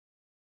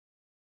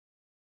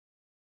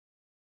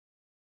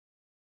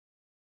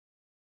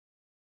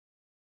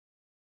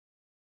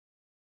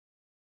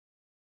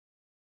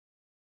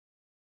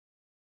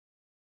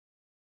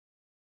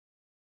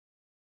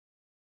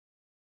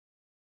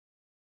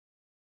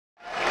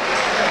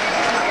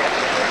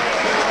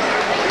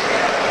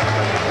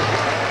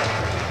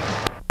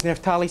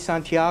Neftali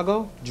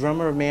Santiago,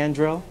 drummer of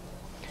Mandrill.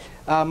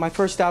 My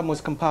first album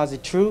was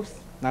Composite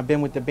Truth, and I've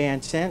been with the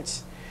band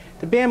since.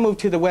 The band moved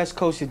to the West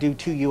Coast to do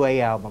 2 UA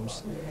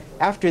albums.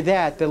 After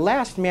that, the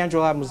last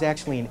Mandrill album was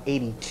actually in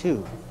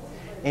 '82,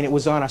 and it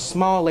was on a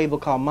small label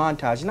called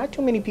Montage. Not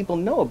too many people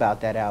know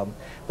about that album,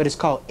 but it's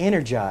called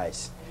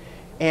Energize.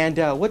 And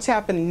what's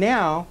happening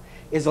now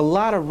is a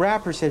lot of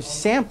rappers have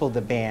sampled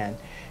the band,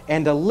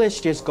 and the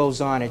list just goes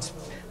on. It's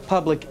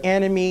Public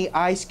Enemy,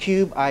 Ice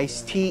Cube,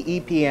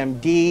 Ice-T,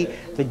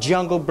 EPMD, the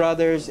Jungle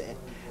Brothers,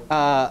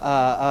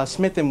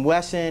 Smith &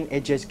 Wesson.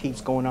 It just keeps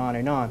going on.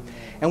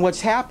 And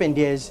what's happened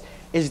is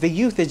the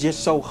youth is just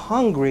so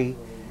hungry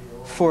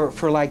for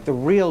like the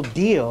real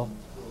deal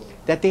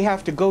that they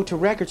have to go to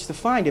records to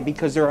find it,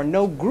 because there are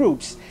no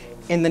groups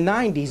in the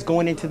 90s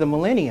going into the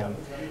millennium.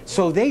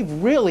 So they've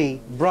really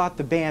brought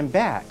the band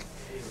back.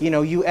 You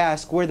know, you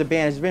ask where the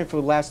band has been for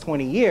the last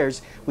 20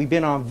 years, we've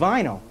been on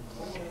vinyl.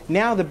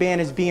 Now the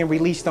band is being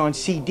released on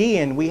CD,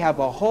 and we have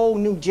a whole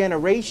new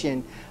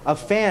generation of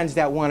fans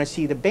that want to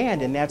see the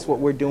band, and that's what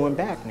we're doing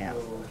back now.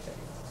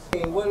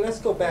 Well, let's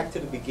go back to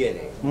the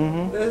beginning.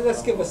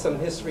 Let's give us some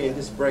history and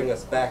just bring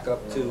us back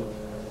up to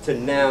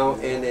now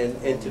and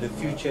into the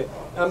future.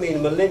 I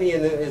mean,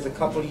 millennium is a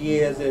couple of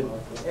years, and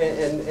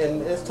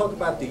let's talk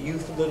about the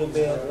youth a little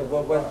bit,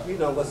 what you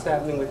know, what's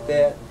happening with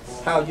that,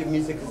 how your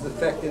music is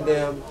affecting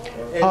them,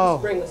 and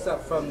just bring us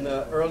up from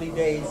the early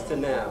days to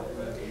now.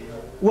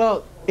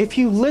 Well, if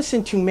you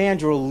listen to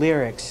Mandrill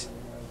lyrics,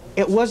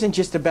 it wasn't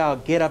just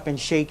about get up and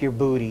shake your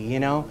booty, you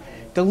know?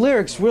 The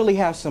lyrics really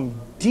have some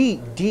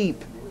deep,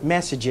 deep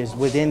messages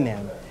within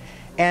them,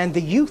 and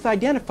the youth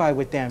identify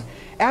with them.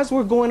 As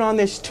we're going on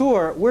this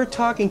tour, we're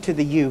talking to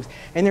the youth,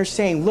 and they're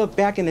saying, look,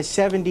 back in the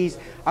 70s,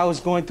 I was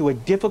going through a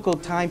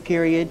difficult time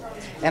period,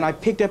 and I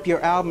picked up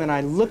your album, and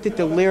I looked at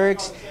the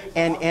lyrics,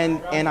 and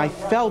I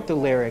felt the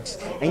lyrics,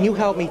 and you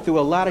helped me through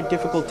a lot of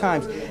difficult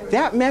times.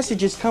 That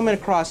message is coming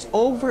across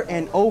over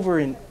and over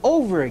and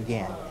over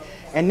again.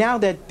 And now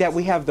that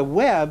we have the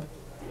web,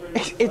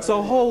 it's a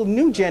whole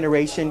new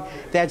generation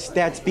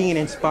that's being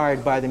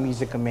inspired by the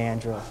music of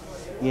Mandrill,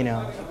 you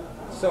know.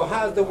 So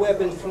how's the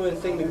web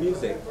influencing the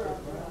music?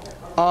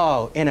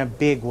 Oh, in a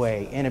big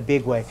way, in a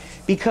big way.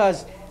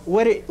 Because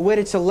what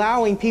it's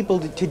allowing people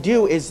to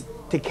do is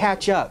to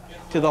catch up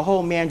to the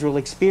whole Mandrill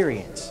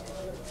experience.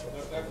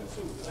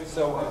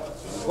 So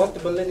what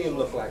the millennium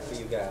look like for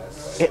you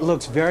guys? It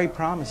looks very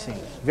promising,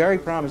 very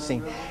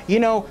promising. You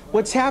know,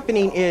 what's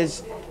happening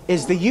is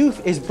the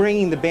youth is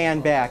bringing the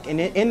band back.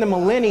 And in the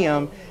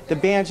millennium, the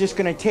band's just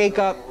going to take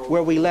up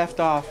where we left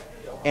off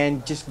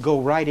and just go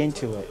right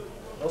into it.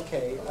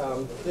 Okay,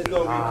 just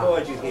going to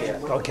record you here.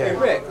 Okay. Hey,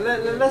 Rick,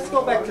 let's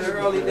go back to the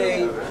early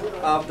days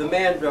of the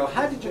Mandrill.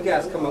 How did you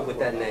guys come up with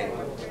that name?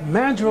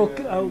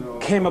 Mandrill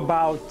came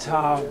about,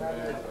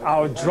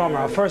 our drummer,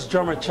 our first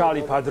drummer,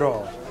 Charlie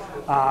Padron,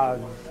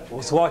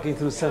 was walking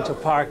through Central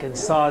Park and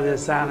saw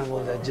this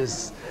animal that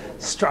just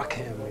struck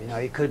him. You know,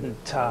 he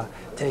couldn't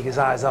take his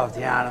eyes off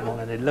the animal,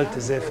 and it looked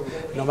as if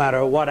no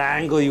matter what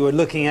angle you were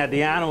looking at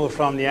the animal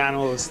from, the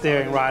animal was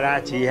staring right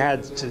at you. He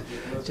had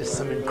just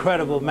some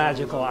incredible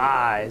magical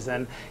eyes,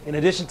 and in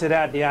addition to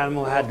that, the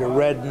animal had the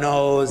red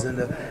nose and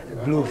the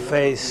blue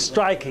face,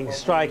 striking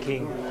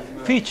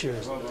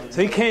features.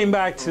 So he came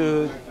back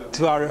to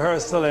our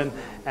rehearsal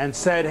and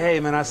said, hey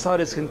man, I saw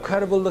this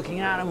incredible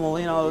looking animal,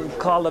 you know,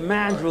 called a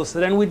mandrill. So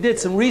then we did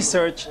some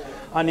research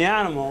on the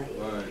animal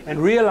and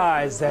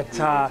realized that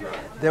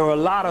there were a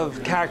lot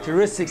of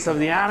characteristics of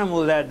the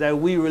animal that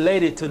we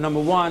related to. Number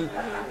one,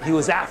 he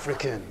was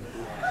African.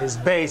 His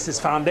base, his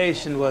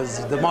foundation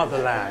was the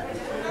motherland.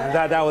 And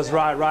that was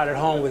right at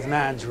home with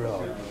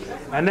Mandrill.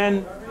 And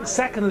then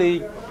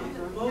secondly,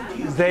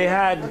 they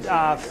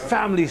had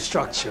family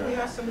structure.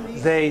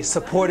 They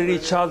supported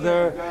each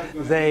other.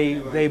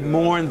 They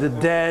mourned the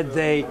dead.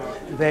 They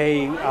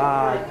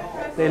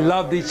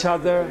loved each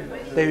other.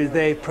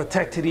 They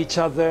protected each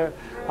other.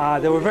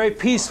 They were very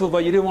peaceful,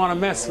 but you didn't want to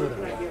mess with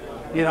them.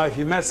 You know, if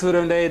you mess with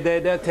them,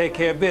 they'll take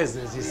care of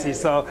business, you see.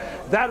 So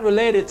that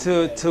related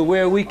to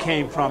where we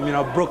came from, you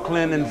know,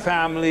 Brooklyn and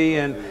family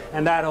and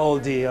that whole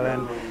deal.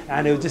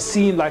 And it just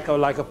seemed like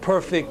a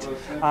perfect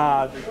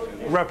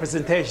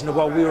representation of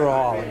what we were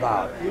all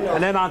about.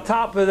 And then on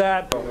top of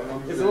that,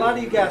 there's a lot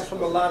of you guys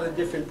from a lot of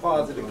different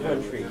parts of the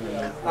country.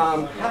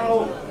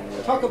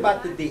 Talk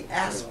about the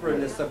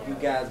diaspora-ness of you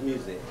guys'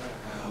 music.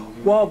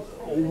 Well,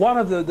 one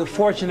of the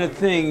fortunate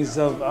things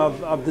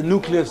of the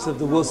nucleus of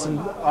the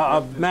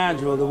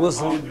Mandrill, the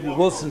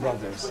Wilson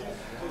brothers,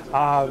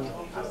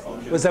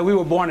 was that we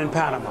were born in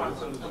Panama.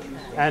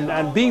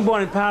 And being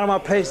born in Panama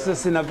placed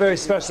us in a very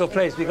special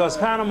place, because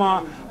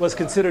Panama was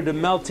considered the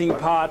melting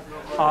pot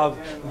of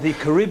the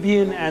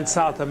Caribbean and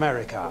South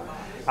America.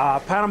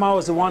 Panama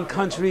was the one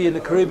country in the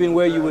Caribbean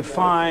where you would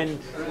find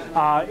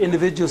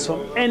individuals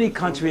from any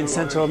country in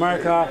Central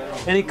America,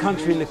 any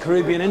country in the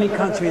Caribbean, any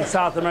country in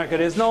South America.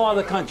 There's no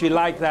other country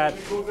like that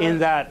in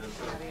that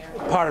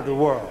part of the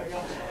world.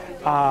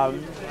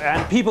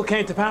 And people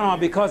came to Panama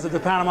because of the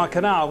Panama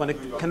Canal. When the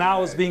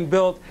canal was being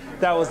built,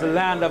 that was the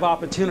land of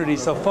opportunity.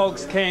 So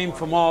folks came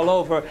from all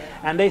over,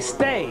 and they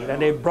stayed,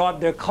 and they brought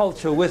their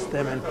culture with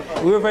them. And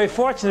we were very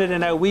fortunate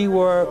in that we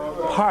were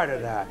part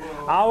of that.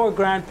 Our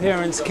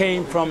grandparents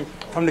came from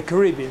the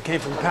Caribbean, came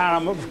from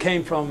Panama,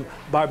 came from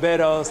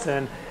Barbados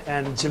and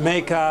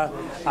Jamaica,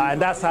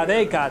 and that's how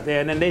they got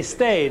there. And then they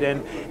stayed,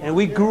 and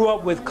we grew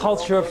up with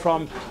culture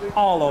from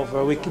all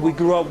over. We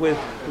grew up with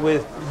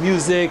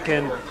music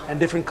and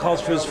different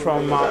cultures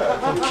from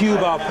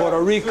Cuba,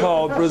 Puerto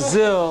Rico,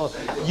 Brazil,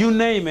 you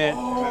name it,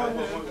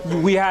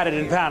 we had it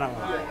in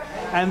Panama.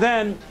 And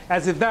then,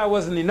 as if that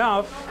wasn't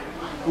enough,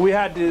 we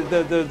had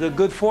the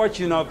good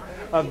fortune of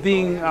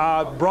being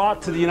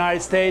brought to the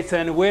United States.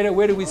 And where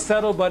did we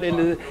settle but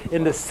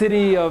in the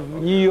city of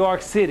New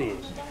York City,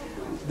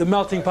 the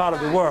melting pot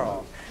of the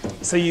world.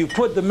 So you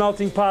put the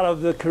melting pot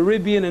of the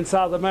Caribbean and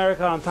South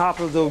America on top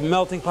of the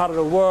melting pot of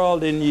the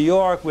world in New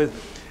York with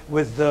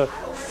the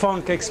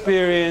funk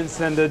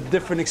experience and the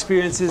different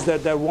experiences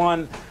that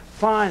one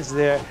finds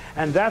there.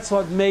 And that's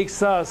what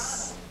makes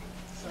us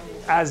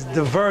as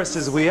diverse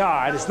as we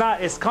are. And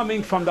it's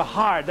coming from the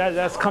heart.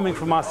 That's coming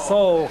from our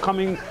soul,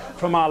 coming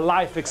from our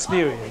life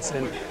experience.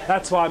 And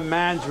that's why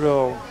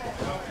Mandrill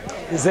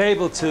is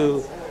able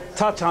to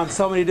touch on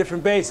so many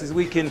different bases.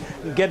 We can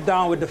get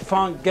down with the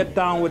funk, get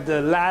down with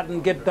the Latin,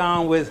 get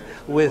down with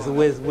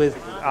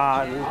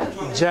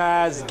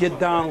jazz, get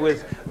down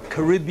with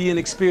Caribbean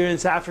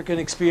experience, African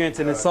experience,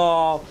 and it's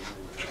all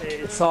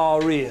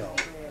real.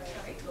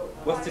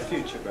 What's the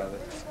future, brother?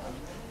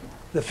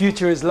 The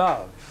future is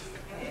love.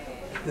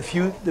 The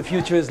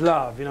future is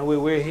love. You know,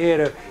 we're here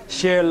to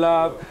share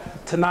love.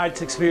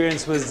 Tonight's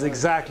experience was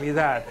exactly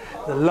that.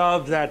 The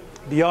love that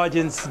the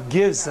audience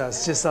gives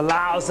us just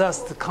allows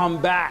us to come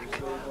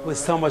back with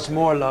so much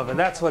more love, and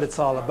that's what it's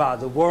all about.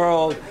 The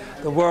world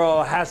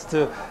has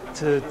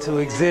to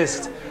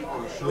exist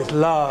with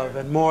love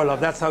and more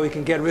love. That's how we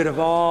can get rid of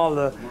all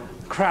the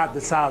crap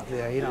that's out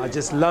there. You know,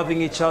 just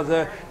loving each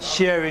other,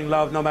 sharing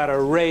love, no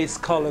matter race,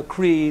 color,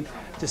 creed.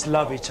 Just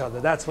love each other.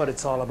 That's what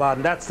it's all about,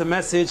 and that's the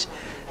message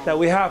that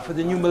we have for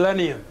the new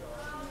millennium.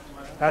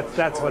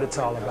 That's what it's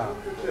all about.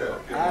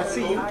 I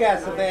see you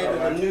guys have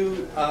added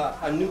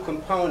a new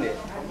component.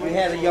 You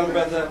had a young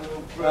brother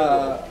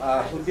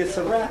who did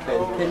some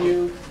rapping. Can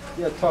you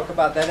talk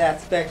about that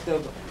aspect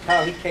of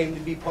how he came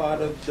to be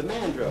part of the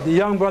Mandrill? The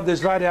young brother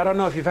is right here. I don't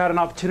know if you've had an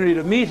opportunity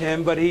to meet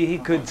him, but he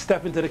could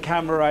step into the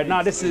camera right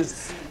now. This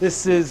is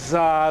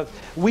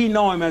we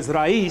know him as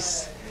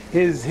Rais.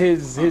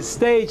 His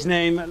stage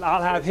name,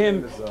 I'll have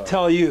him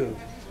tell you.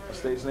 Our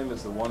stage name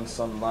is the One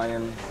Sun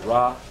Lion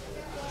Ra.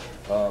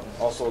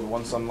 Also the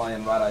One Sun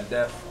Lion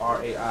Ra-I-Def,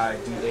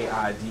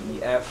 R-A-I-D-A-I-D-E-F.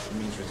 It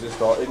means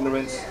resist all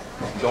ignorance,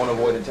 don't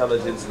avoid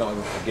intelligence, don't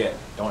ever forget.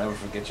 Don't ever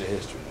forget your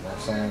history, you know what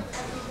I'm saying?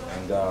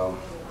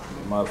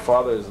 And my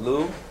father is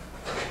Lou,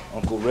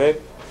 Uncle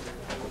Rick,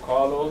 Uncle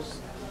Carlos,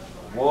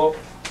 Wolf,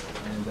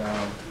 and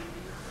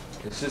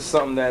it's just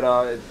something that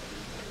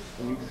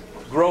when you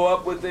grow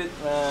up with it,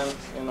 man,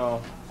 you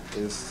know,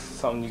 it's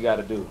something you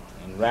gotta do.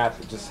 And rap,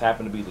 it just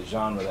happened to be the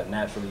genre that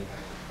naturally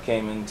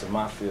came into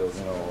my field,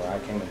 you know, or I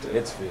came into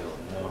its field,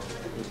 you know,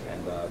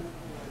 and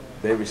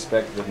they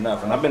respected it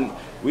enough. And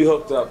we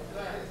hooked up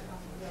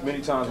many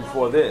times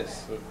before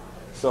this,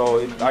 so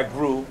I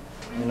grew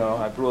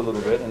a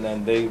little bit, and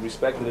then they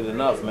respected it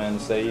enough, man, to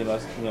say, you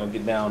know,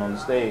 get down on the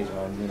stage,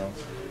 man, you know,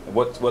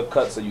 what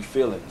cuts are you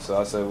feeling? So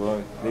I said,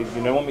 well, they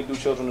want me to do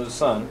Children of the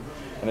Sun,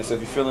 and they said,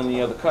 if you're feeling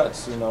the other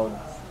cuts, you know,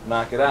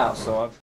 knock it out. So